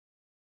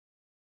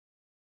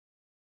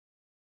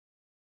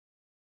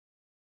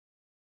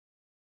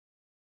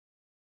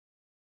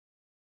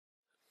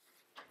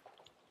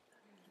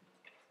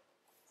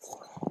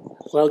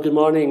Well, good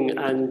morning,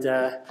 and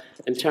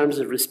in terms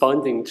of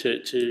responding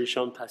to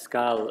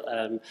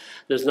Jean-Pascal,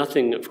 there's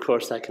nothing, of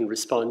course, I can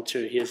respond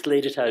to. He has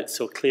laid it out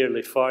so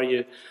clearly for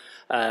you,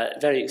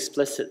 very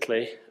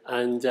explicitly,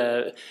 and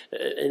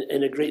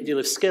in a great deal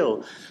of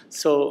skill.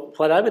 So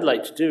what I would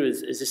like to do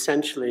is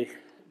essentially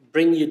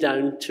bring you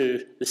down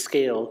to the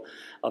scale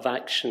of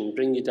action,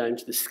 bring you down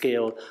to the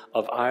scale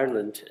of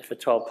Ireland, if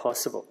at all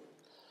possible.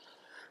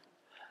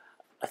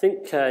 I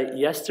think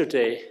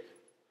yesterday,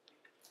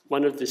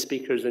 one of the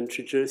speakers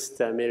introduced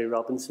Mary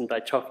Robinson by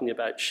talking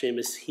about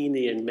Seamus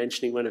Heaney and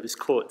mentioning one of his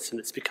quotes, and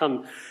it's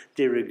become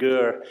de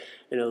rigueur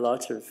in a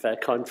lot of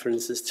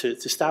conferences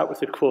to start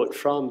with a quote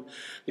from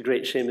the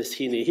great Seamus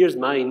Heaney. Here's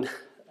mine,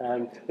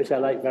 which I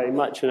like very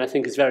much and I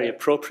think is very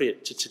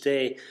appropriate to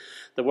today.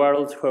 The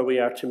world where we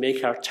are to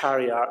make our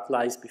tarry ark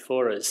lies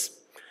before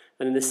us.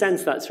 And in a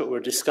sense, that's what we're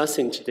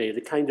discussing today,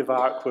 the kind of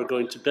ark we're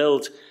going to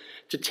build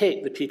to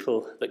take the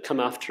people that come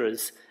after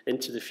us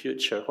into the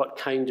future. What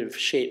kind of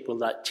shape will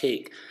that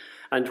take?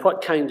 And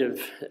what kind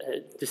of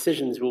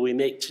decisions will we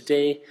make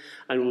today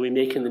and will we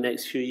make in the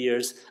next few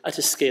years at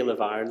a scale of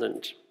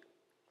Ireland?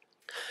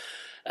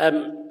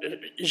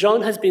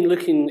 Jean has been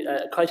looking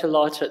quite a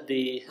lot at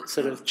the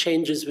sort of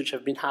changes which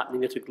have been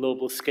happening at a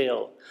global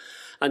scale.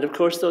 And of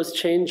course, those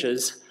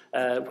changes,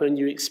 when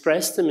you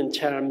express them in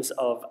terms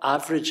of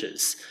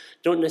averages,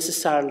 don't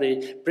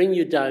necessarily bring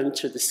you down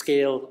to the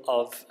scale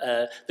of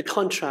the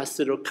contrasts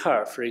that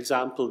occur, for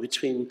example,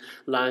 between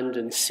land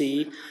and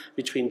sea,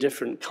 between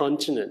different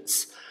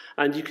continents.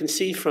 And you can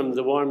see from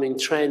the warming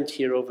trend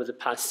here over the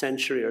past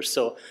century or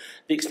so,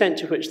 the extent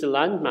to which the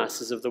land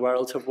masses of the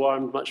world have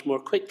warmed much more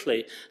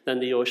quickly than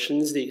the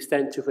oceans, the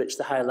extent to which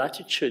the high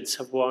latitudes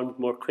have warmed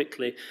more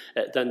quickly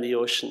than the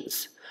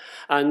oceans.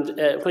 And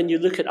when you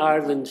look at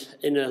Ireland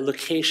in a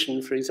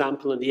location, for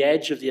example, on the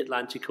edge of the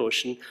Atlantic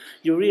Ocean,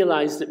 you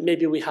realise that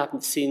maybe we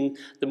haven't seen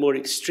the more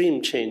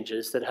extreme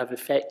changes that have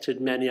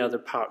affected many other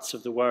parts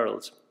of the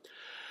world.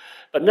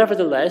 But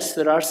nevertheless,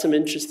 there are some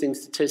interesting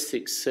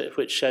statistics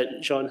which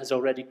Jean has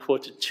already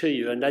quoted to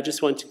you, and I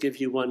just want to give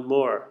you one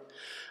more.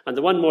 And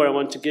the one more I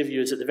want to give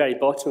you is at the very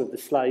bottom of the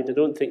slide. I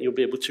don't think you'll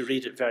be able to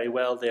read it very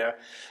well there.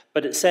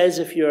 But it says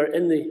if you're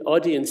in the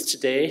audience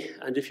today,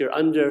 and if you're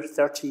under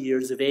 30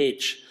 years of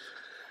age,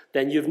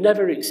 then you've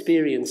never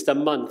experienced a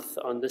month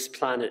on this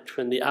planet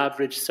when the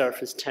average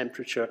surface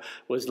temperature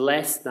was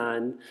less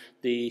than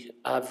the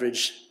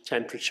average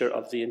temperature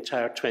of the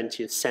entire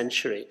 20th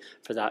century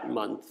for that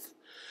month.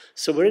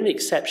 So we're in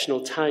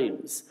exceptional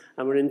times,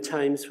 and we're in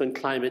times when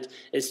climate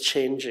is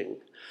changing.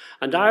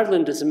 And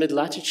Ireland, as a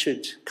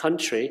mid-latitude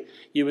country,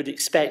 you would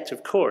expect,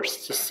 of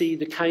course, to see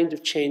the kind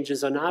of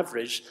changes on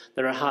average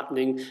that are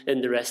happening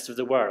in the rest of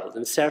the world.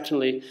 And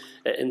certainly,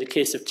 in the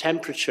case of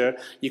temperature,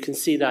 you can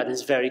see that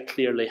is very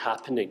clearly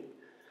happening.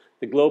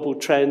 The global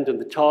trend on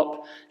the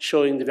top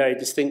showing the very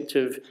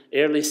distinctive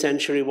early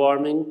century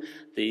warming,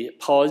 the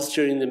pause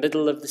during the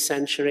middle of the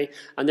century,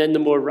 and then the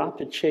more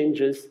rapid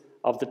changes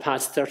of the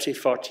past 30,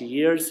 40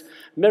 years,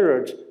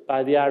 mirrored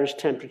by the Irish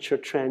temperature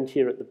trend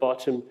here at the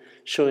bottom,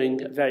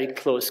 showing a very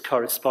close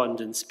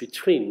correspondence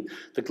between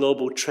the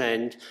global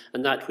trend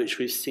and that which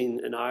we've seen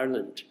in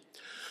Ireland.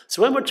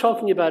 So when we're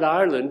talking about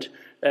Ireland,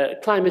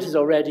 climate is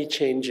already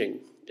changing.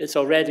 It's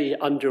already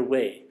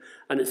underway.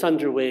 And it's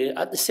underway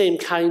at the same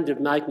kind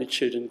of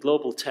magnitude in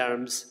global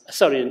terms,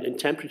 in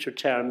temperature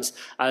terms,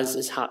 as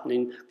is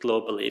happening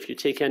globally. If you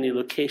take any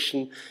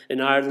location in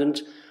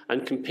Ireland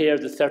and compare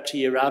the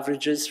 30-year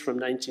averages from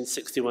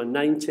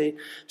 1961-90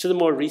 to the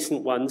more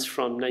recent ones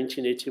from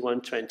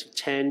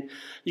 1981-2010,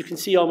 you can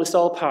see almost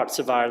all parts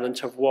of Ireland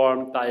have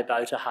warmed by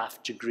about a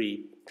 ½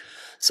 degree.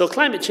 So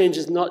climate change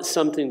is not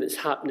something that's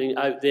happening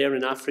out there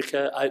in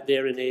Africa, out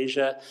there in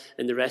Asia,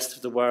 in the rest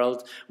of the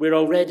world. We're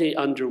already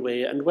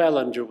underway and well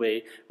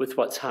underway with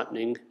what's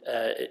happening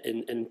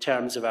in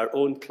terms of our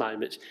own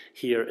climate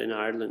here in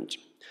Ireland.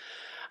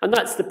 And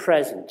that's the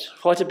present.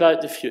 What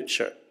about the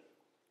future?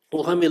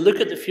 Well, when we look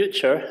at the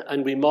future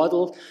and we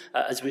model,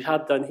 as we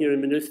have done here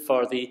in Maynooth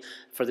for the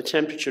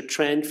temperature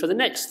trend for the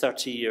next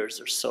 30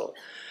 years or so,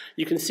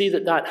 you can see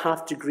that that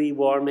 ½ degree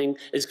warming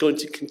is going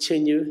to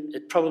continue.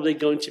 It's probably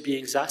going to be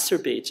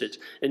exacerbated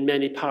in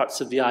many parts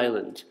of the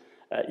island.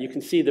 You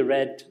can see the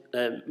red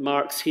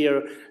marks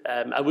here.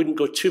 I wouldn't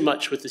go too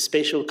much with the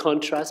spatial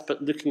contrast,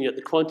 but looking at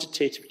the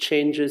quantitative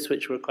changes,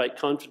 which we're quite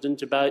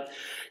confident about,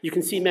 you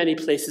can see many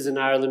places in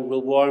Ireland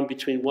will warm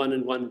between 1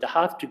 and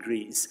 1½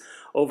 degrees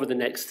over the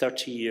next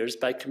 30 years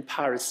by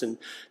comparison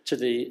to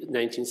the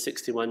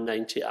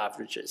 1961-90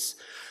 averages.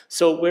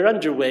 So we're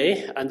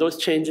underway, and those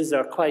changes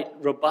are quite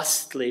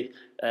robustly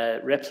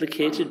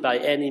replicated by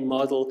any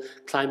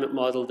climate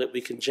model that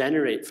we can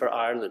generate for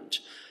Ireland.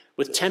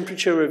 With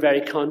temperature, we're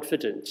very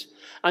confident.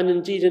 And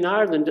indeed, in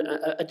Ireland,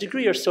 a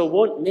degree or so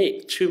won't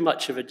make too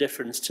much of a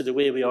difference to the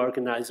way we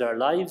organise our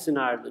lives in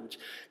Ireland.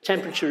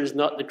 Temperature is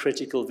not the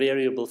critical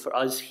variable for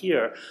us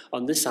here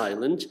on this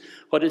island.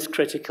 What is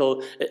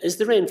critical is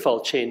the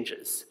rainfall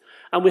changes.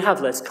 And we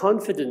have less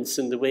confidence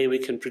in the way we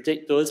can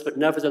predict those, but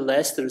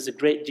nevertheless there is a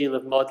great deal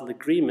of model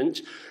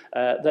agreement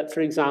that,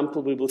 for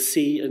example, we will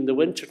see in the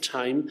winter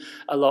time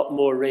a lot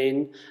more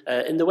rain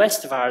in the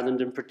west of Ireland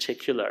in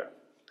particular.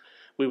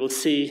 We will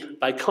see,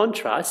 by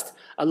contrast,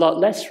 a lot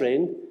less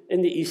rain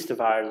in the east of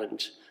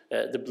Ireland,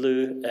 the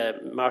blue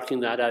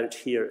marking that out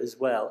here as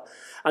well.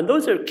 And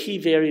those are key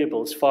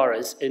variables for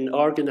us in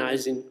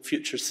organising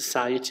future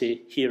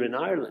society here in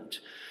Ireland.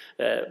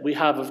 We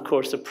have, of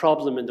course, a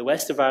problem in the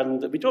west of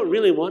Ireland that we don't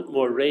really want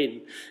more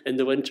rain in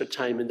the winter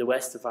time in the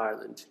west of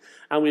Ireland.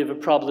 And we have a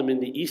problem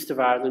in the east of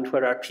Ireland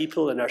where our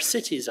people and our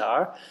cities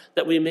are,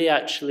 that we may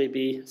actually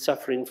be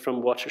suffering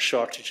from water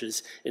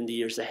shortages in the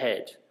years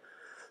ahead.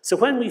 So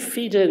when we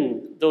feed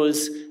in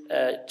those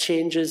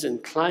changes in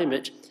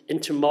climate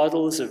into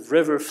models of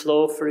river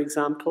flow, for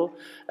example,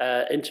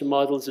 into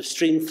models of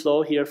stream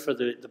flow here for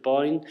the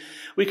Boyne,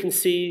 we can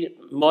see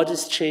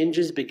modest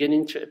changes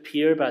beginning to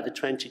appear by the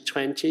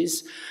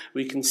 2020s.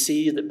 We can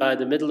see that by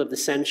the middle of the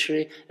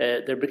century,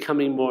 they're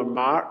becoming more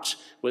marked,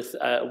 with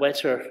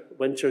wetter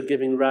winter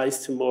giving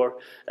rise to more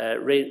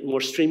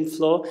stream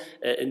flow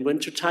in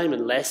wintertime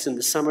and less in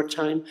the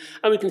summertime.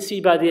 And we can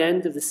see by the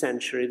end of the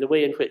century the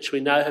way in which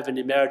we now have an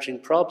emerging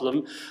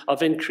problem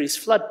of increased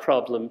flood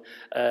problem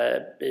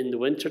in the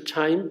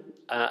wintertime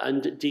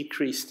and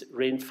decreased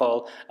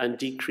rainfall and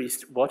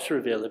decreased water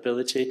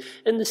availability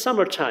in the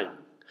summertime.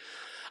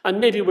 And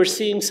maybe we're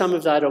seeing some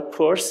of that, of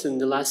course, in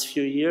the last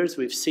few years.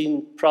 We've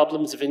seen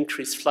problems of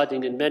increased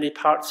flooding in many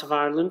parts of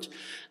Ireland.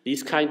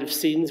 These kind of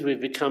scenes we've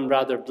become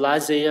rather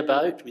blasé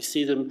about. We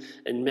see them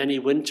in many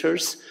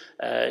winters,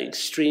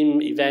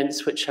 extreme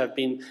events which have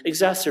been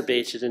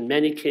exacerbated in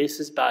many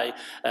cases by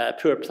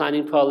poor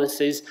planning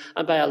policies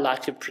and by a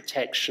lack of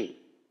protection.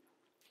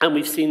 And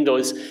we've seen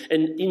those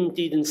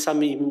indeed in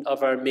some even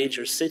of our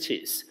major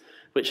cities,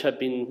 which have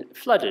been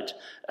flooded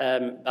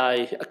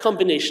by a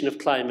combination of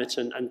climate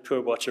and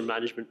poor water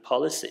management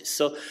policies.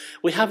 So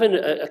we have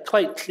a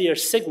quite clear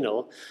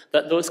signal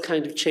that those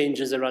kind of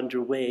changes are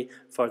underway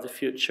for the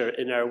future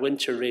in our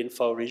winter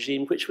rainfall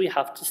regime, which we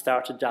have to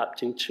start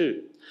adapting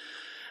to.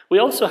 We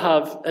also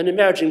have an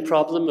emerging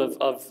problem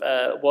of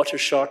water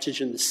shortage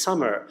in the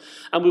summer,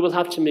 and we will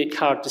have to make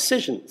hard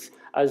decisions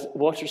as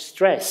water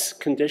stress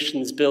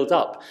conditions build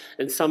up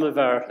in some of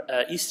our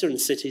eastern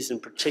cities in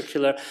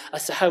particular,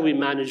 as to how we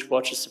manage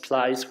water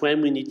supplies,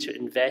 when we need to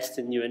invest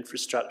in new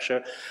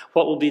infrastructure,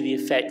 what will be the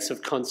effects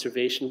of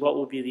conservation, what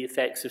will be the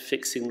effects of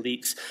fixing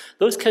leaks.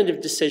 Those kind of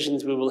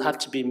decisions we will have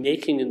to be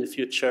making in the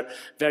future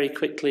very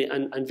quickly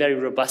and very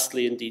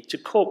robustly indeed to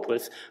cope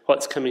with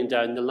what's coming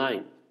down the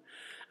line.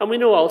 And we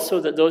know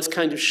also that those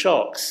kind of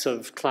shocks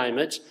of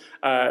climate,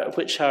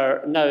 which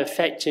are now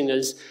affecting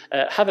us,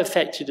 have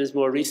affected us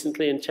more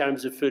recently in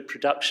terms of food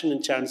production,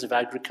 in terms of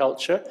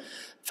agriculture.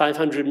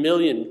 500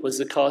 million was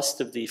the cost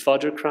of the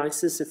fodder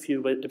crisis a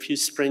few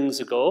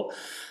springs ago.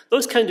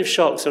 Those kind of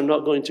shocks are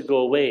not going to go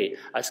away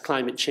as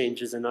climate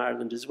changes in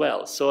Ireland as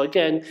well. So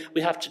again,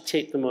 we have to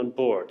take them on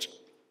board.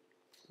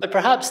 But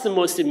perhaps the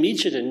most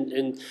immediate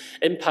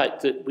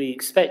impact that we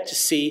expect to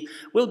see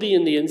will be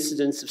in the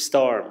incidence of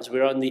storms.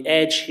 We're on the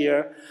edge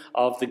here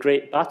of the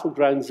great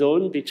battleground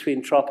zone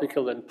between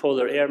tropical and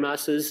polar air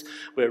masses.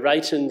 We're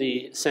right in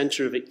the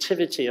centre of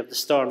activity of the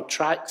storm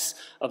tracks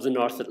of the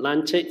North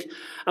Atlantic.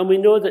 And we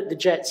know that the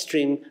jet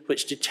stream,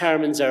 which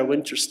determines our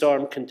winter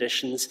storm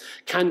conditions,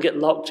 can get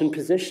locked in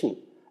position,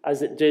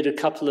 as it did a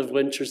couple of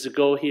winters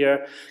ago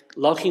here,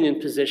 locking in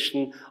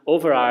position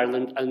over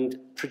Ireland and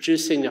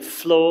producing a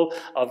flow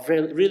of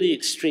really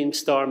extreme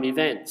storm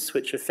events,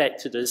 which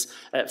affected us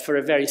for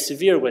a very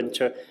severe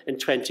winter in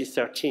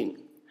 2013.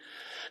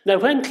 Now,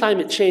 when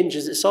climate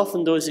changes, it's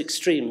often those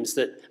extremes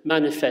that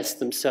manifest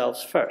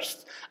themselves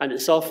first, and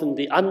it's often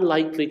the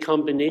unlikely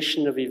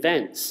combination of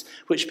events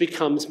which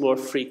becomes more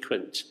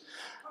frequent.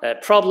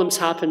 Problems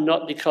happen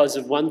not because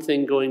of one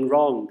thing going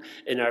wrong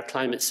in our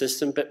climate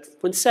system, but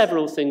when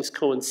several things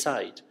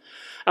coincide.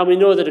 And we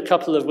know that a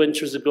couple of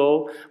winters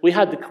ago, we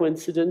had the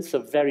coincidence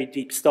of very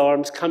deep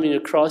storms coming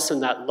across in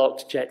that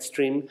locked jet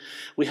stream.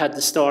 We had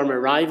the storm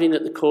arriving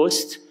at the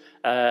coast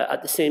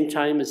at the same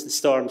time as the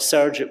storm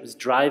surge. It was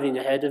driving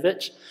ahead of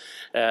it.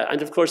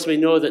 And of course, we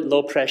know that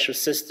low-pressure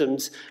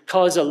systems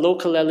cause a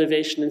local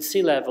elevation in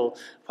sea level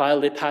while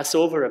they pass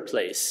over a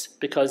place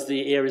because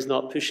the air is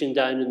not pushing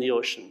down in the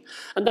ocean.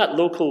 And that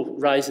local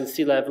rise in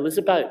sea level is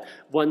about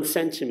 1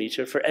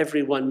 centimetre for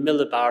every 1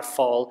 millibar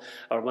fall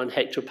or 1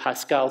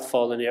 hectopascal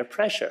fall in air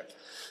pressure.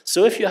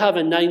 So if you have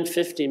a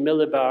 950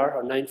 millibar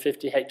or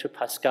 950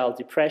 hectopascal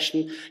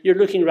depression, you're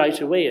looking right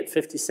away at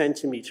 50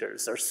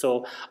 centimetres or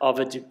so of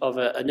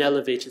an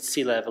elevated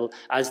sea level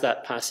as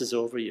that passes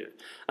over you.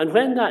 And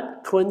when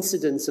that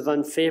coincidence of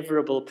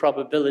unfavourable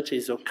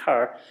probabilities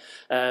occur,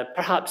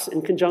 perhaps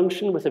in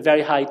conjunction with a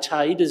very high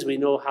tide, as we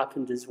know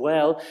happened as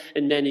well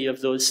in many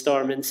of those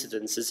storm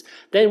incidences,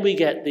 then we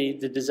get the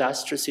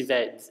disastrous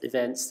events,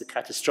 the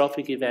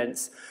catastrophic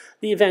events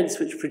the events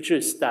which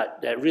produced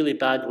that really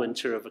bad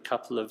winter of a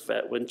couple of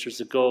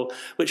winters ago,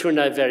 which we're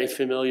now very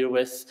familiar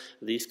with,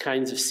 these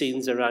kinds of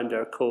scenes around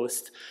our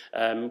coast,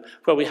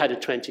 where we had a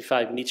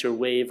 25-metre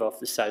wave off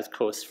the south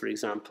coast, for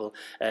example,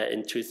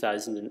 in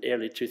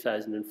early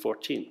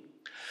 2014.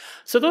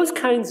 So those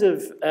kinds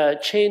of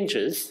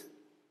changes,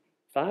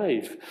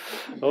 those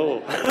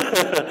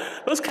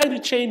kind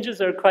of changes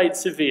are quite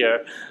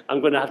severe. I'm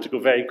going to have to go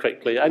very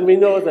quickly. And we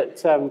know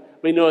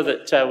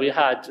that we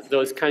had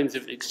those kinds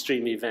of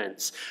extreme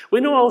events. We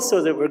know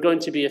also that we're going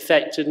to be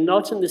affected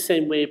not in the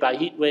same way by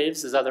heat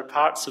waves as other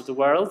parts of the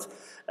world.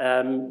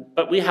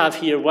 But we have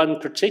here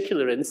one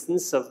particular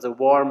instance of the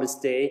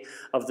warmest day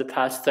of the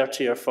past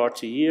 30 or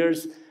 40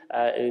 years.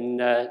 In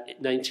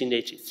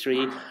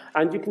 1983,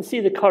 and you can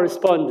see the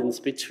correspondence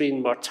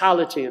between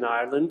mortality in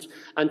Ireland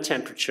and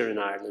temperature in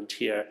Ireland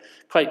here.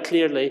 Quite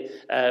clearly,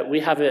 we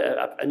have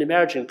an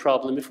emerging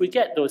problem if we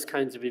get those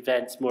kinds of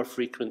events more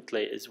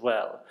frequently as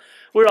well.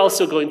 We're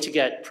also going to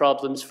get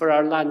problems for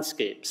our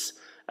landscapes,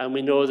 and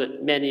we know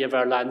that many of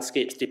our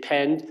landscapes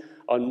depend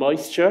on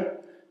moisture,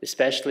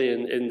 especially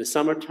in the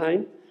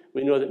summertime.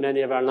 We know that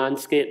many of our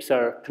landscapes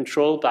are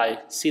controlled by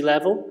sea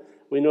level.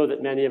 We know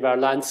that many of our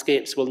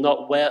landscapes will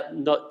not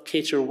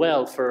cater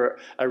well for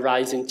a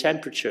rising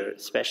temperature,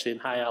 especially in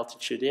high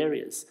altitude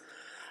areas.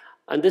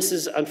 And this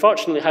is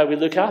unfortunately how we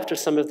look after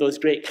some of those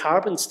great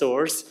carbon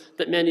stores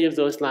that many of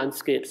those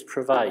landscapes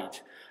provide.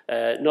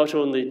 Not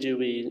only do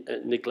we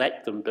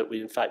neglect them, but we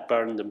in fact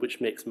burn them,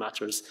 which makes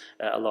matters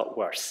a lot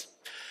worse.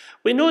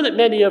 We know that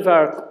many of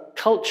our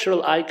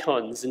cultural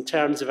icons in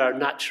terms of our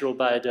natural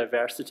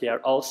biodiversity are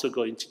also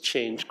going to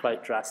change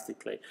quite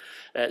drastically.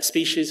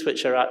 Species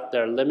which are at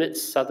their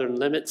limits, southern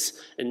limits,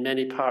 in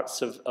many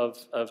parts of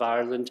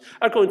Ireland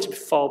are going to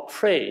fall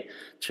prey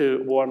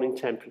to warming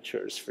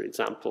temperatures, for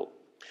example.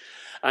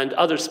 And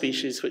other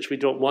species which we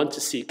don't want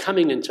to see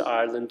coming into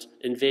Ireland,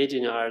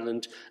 invading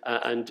Ireland,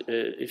 and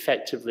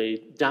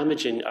effectively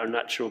damaging our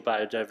natural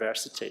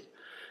biodiversity.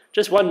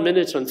 Just 1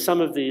 minute on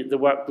some of the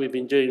work we've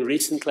been doing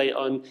recently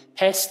on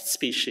pest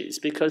species,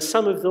 because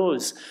some of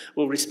those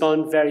will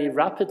respond very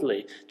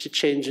rapidly to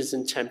changes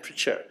in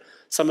temperature.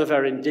 Some of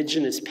our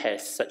indigenous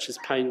pests, such as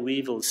pine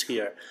weevils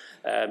here,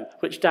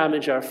 which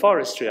damage our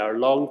forestry, our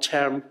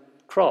long-term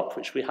crop,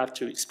 which we have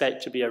to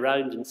expect to be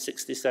around in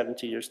 60,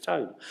 70 years'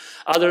 time.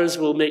 Others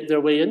will make their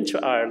way into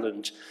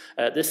Ireland.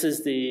 This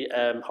is the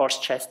horse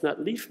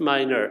chestnut leaf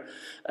miner.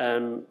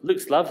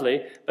 Looks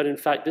lovely, but in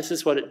fact this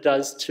is what it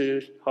does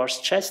to horse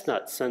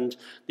chestnuts, and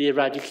the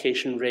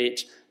eradication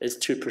rate is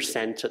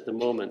 2% at the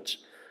moment.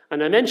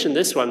 And I mention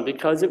this one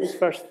because it was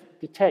first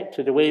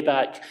detected way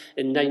back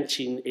in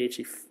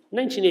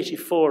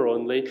 1984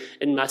 only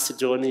in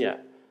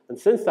Macedonia. And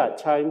since that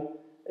time,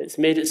 it's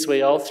made its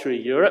way all through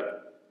Europe.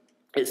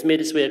 It's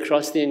made its way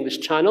across the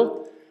English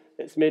Channel,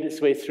 it's made its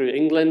way through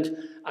England,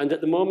 and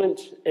at the moment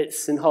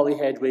it's in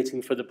Holyhead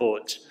waiting for the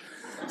boat.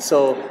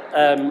 So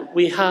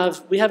we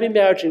have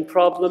emerging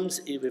problems.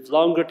 We have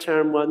longer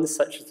term ones,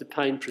 such as the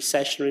pine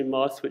processionary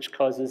moth, which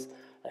causes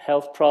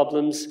health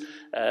problems,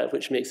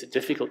 which makes it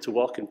difficult to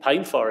walk in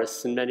pine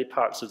forests in many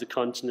parts of the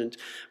continent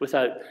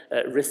without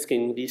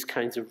risking these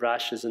kinds of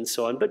rashes and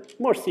so on, but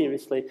more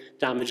seriously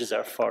damages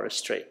our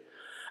forestry.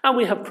 And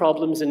we have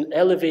problems in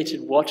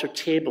elevated water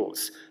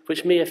tables,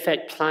 which may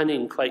affect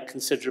planning quite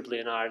considerably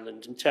in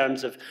Ireland in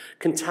terms of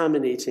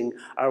contaminating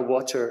our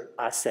water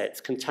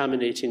assets,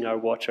 contaminating our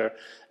water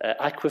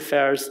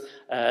aquifers.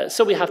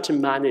 So we have to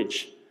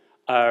manage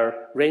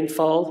our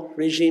rainfall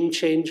regime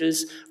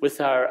changes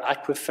with our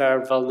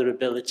aquifer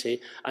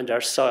vulnerability and our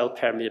soil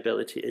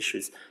permeability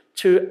issues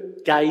to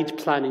guide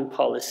planning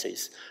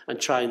policies and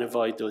try and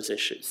avoid those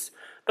issues.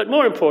 But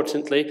more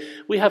importantly,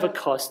 we have a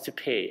cost to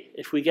pay.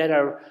 If we get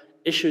our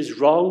issues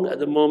wrong at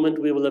the moment,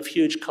 we will have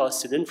huge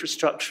costs in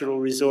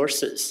infrastructural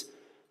resources.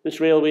 This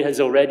railway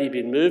has already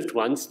been moved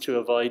once to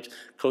avoid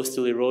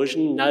coastal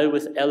erosion. Now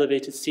with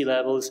elevated sea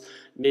levels,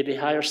 maybe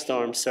higher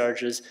storm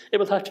surges, it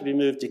will have to be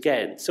moved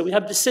again. So we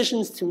have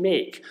decisions to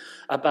make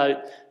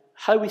about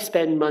how we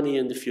spend money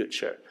in the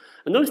future.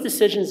 And those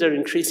decisions are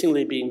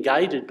increasingly being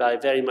guided by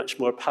very much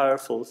more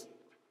powerful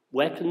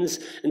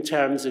weapons in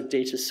terms of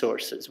data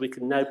sources. We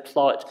can now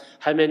plot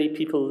how many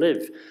people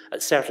live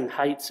at certain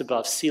heights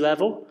above sea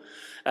level.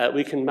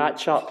 We can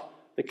match up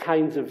the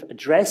kinds of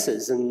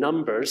addresses and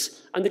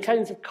numbers and the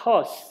kinds of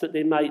costs that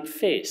they might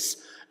face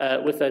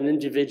with an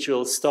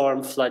individual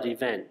storm flood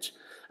event.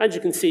 And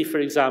you can see, for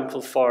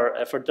example,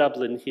 for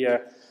Dublin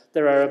here,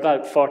 there are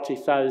about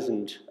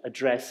 40,000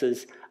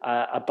 addresses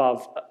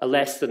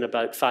less than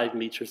about 5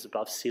 meters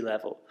above sea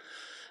level.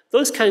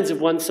 Those kinds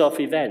of once-off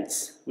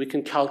events, we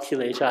can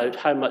calculate out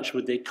how much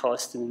would they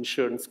cost in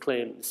insurance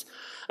claims.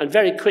 And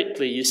very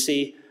quickly, you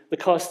see, the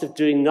cost of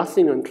doing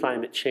nothing on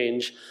climate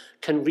change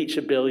can reach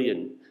 $1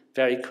 billion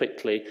very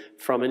quickly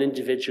from an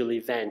individual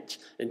event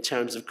in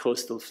terms of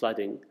coastal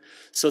flooding.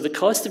 So the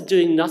cost of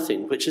doing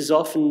nothing, which is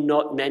often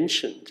not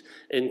mentioned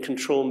in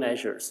control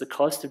measures, the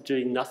cost of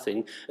doing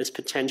nothing is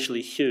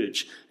potentially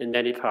huge in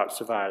many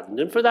parts of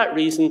Ireland. And for that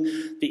reason,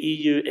 the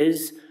EU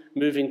is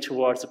moving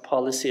towards a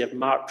policy of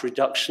marked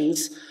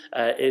reductions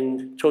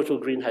in total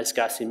greenhouse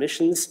gas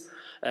emissions.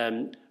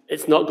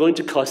 It's not going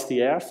to cost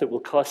the Earth. It will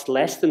cost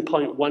less than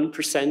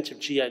 0.1% of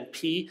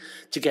GNP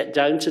to get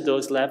down to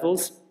those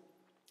levels.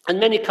 And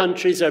many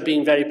countries are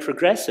being very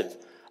progressive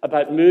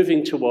about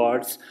moving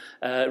towards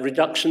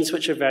reductions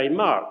which are very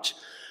marked.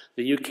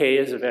 The UK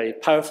has a very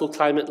powerful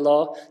climate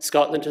law.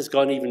 Scotland has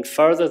gone even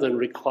further than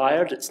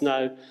required. It's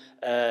now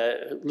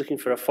looking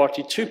for a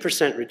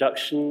 42%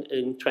 reduction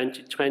in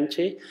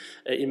 2020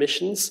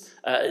 emissions.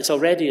 It's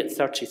already at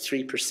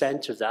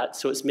 33% of that,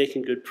 so it's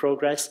making good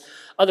progress.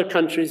 Other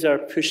countries are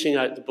pushing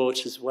out the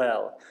boat as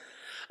well.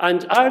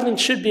 And Ireland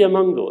should be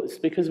among those,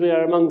 because we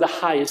are among the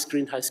highest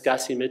greenhouse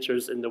gas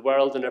emitters in the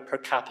world on a per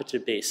capita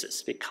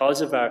basis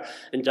because of our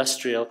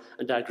industrial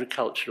and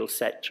agricultural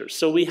sectors.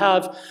 So we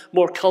have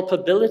more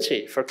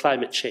culpability for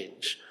climate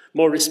change,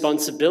 more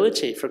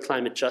responsibility for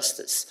climate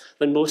justice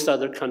than most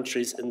other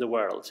countries in the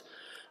world.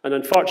 And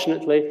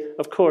unfortunately,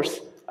 of course,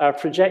 our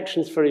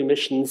projections for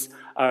emissions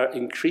are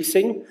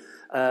increasing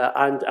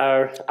and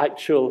our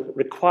actual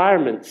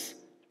requirements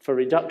for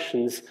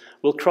reductions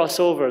will cross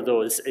over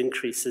those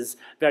increases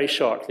very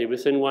shortly,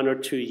 within 1 or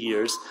 2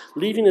 years,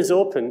 leaving us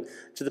open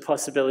to the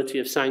possibility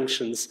of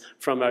sanctions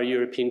from our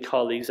European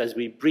colleagues as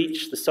we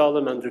breach the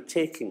solemn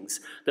undertakings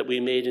that we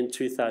made in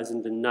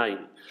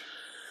 2009.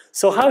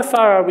 So how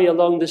far are we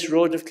along this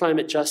road of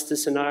climate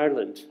justice in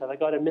Ireland? Have I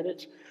got a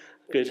minute?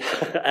 Good.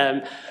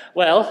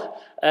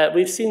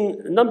 We've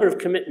seen a number of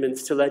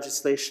commitments to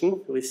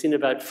legislation. We've seen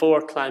about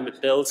 4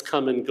 climate bills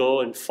come and go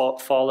and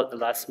fall at the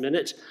last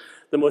minute.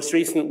 The most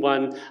recent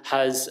one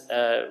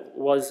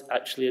was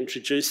actually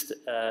introduced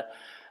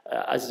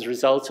as a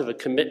result of a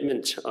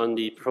commitment in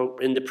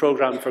the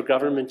programme for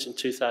government in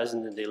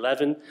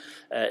 2011.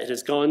 It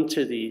has gone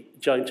to the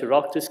Joint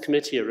Oireachtas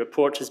Committee. A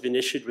report has been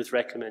issued with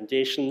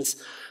recommendations.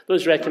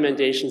 Those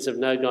recommendations have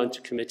now gone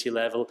to committee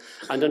level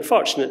and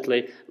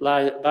unfortunately,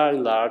 by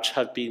and large,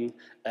 have been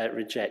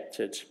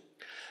rejected.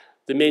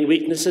 The main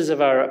weaknesses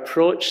of our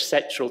approach: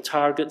 sectoral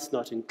targets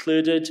not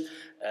included,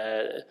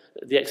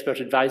 the Expert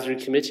Advisory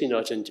Committee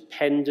not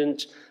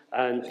independent,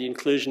 and the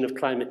inclusion of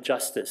climate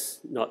justice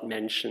not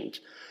mentioned.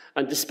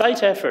 And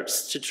despite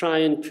efforts to try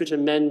and put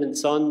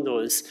amendments on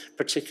those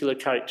particular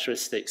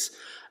characteristics,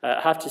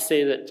 I have to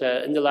say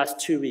that in the last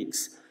 2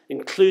 weeks,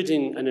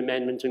 including an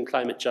amendment on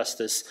climate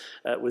justice,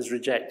 was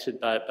rejected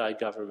by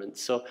government.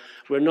 So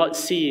we're not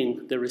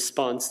seeing the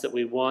response that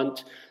we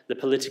want, the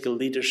political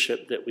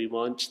leadership that we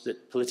want, the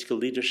political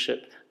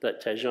leadership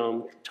that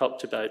Jean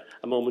talked about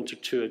a moment or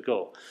two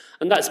ago.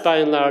 And that's by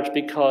and large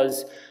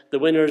because the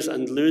winners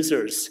and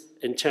losers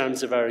in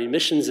terms of our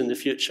emissions in the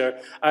future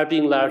are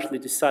being largely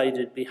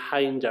decided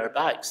behind our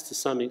backs to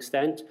some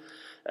extent.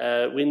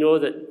 We know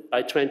that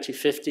by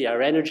 2050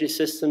 our energy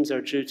systems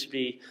are due to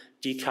be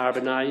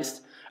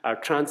decarbonised, our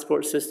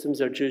transport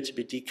systems are due to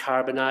be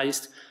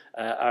decarbonised,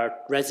 our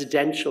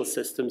residential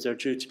systems are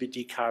due to be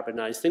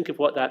decarbonised. Think of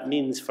what that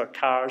means for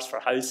cars, for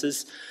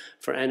houses,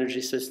 for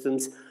energy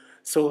systems.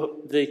 So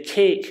the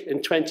cake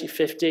in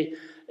 2050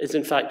 is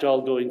in fact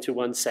all going to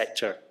one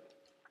sector.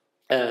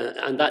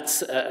 And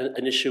that's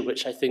an issue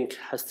which I think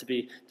has to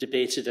be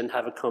debated and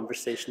have a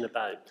conversation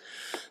about.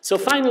 So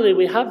finally,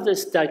 we have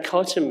this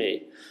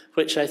dichotomy,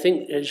 which I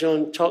think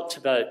Jean talked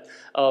about,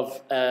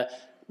 of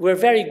we're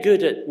very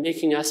good at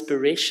making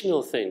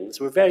aspirational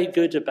things. We're very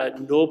good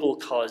about noble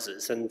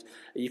causes. And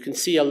you can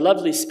see a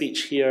lovely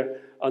speech here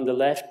on the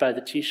left by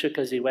the Taoiseach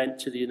as he went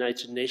to the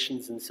United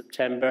Nations in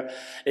September.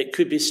 It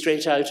could be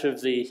straight out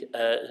of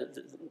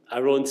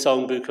our own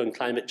songbook on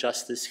climate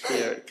justice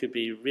here. It could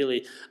be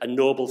really a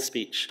noble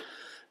speech.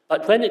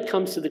 But when it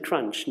comes to the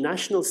crunch,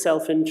 national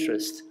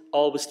self-interest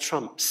always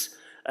trumps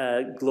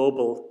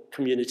global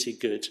community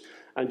good.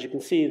 And you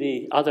can see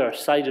the other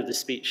side of the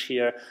speech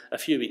here a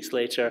few weeks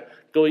later,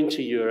 going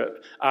to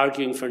Europe,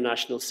 arguing for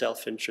national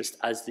self-interest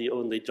as the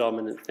only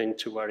dominant thing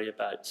to worry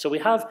about. So we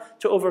have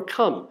to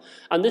overcome.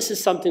 And this is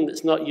something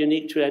that's not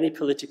unique to any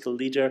political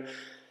leader.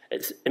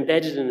 It's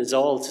embedded in us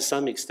all to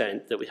some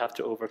extent that we have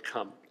to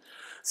overcome.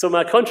 So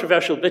my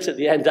controversial bit at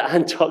the end that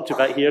Anne talked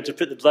about here, to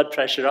put the blood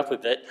pressure up a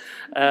bit,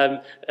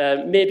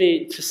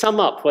 maybe to sum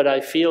up what I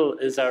feel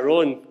is our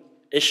own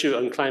issue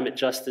on climate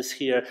justice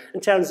here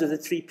in terms of the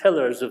 3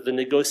 pillars of the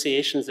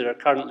negotiations that are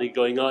currently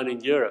going on in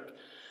Europe.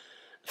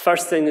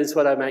 First thing is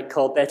what I might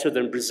call better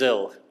than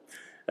Brazil.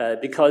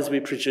 Because we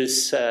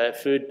produce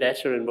food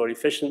better and more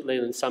efficiently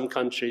than some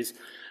countries,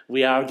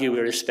 we argue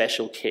we're a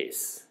special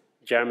case.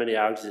 Germany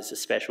argues it's a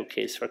special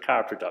case for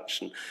car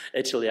production.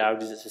 Italy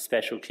argues it's a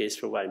special case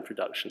for wine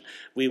production.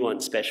 We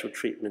want special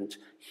treatment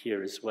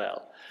here as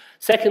well.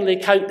 Secondly,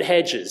 count the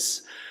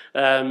hedges.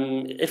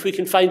 If we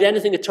can find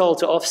anything at all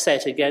to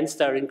offset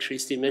against our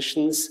increased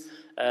emissions,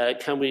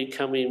 can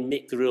we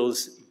make the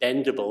rules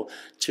bendable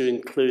to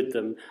include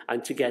them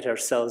and to get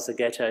ourselves a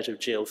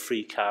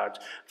get-out-of-jail-free card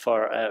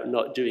for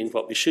not doing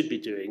what we should be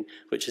doing,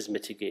 which is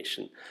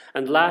mitigation.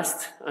 And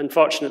last,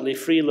 unfortunately,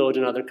 freeload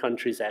in other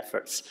countries'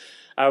 efforts.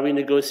 Are we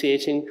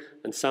negotiating,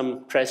 and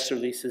some press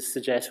releases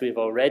suggest we've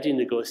already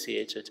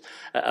negotiated,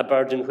 a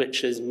burden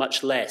which is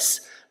much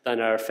less than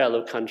our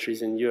fellow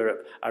countries in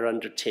Europe are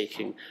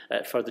undertaking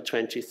for the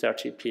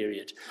 2030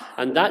 period?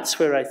 And that's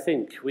where I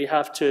think we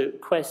have to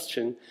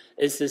question,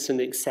 is this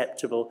an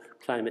acceptable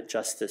climate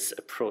justice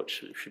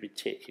approach we should be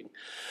taking?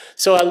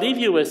 So I'll leave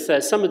you with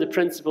some of the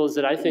principles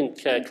that I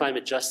think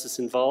climate justice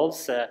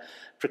involves.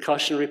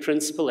 Precautionary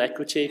principle,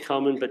 equity,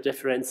 common but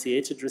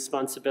differentiated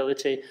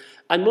responsibility,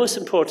 and most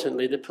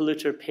importantly, the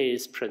polluter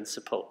pays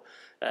principle.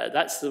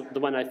 That's the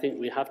one I think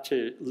we have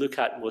to look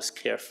at most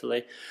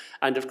carefully.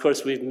 And of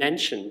course, we've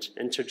mentioned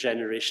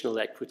intergenerational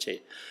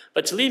equity.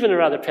 But to leave on a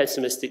rather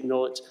pessimistic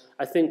note,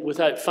 I think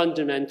without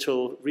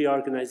fundamental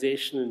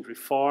reorganization and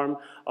reform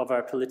of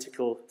our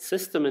political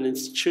system and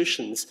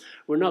institutions,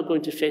 we're not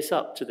going to face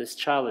up to this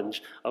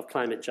challenge of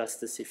climate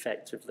justice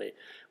effectively.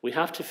 We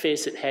have to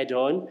face it head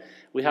on,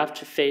 we have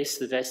to face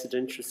the vested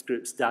interest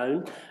groups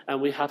down,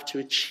 and we have to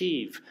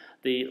achieve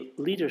the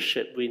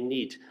leadership we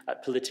need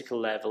at political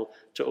level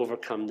to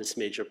overcome this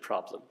major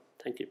problem.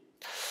 Thank you.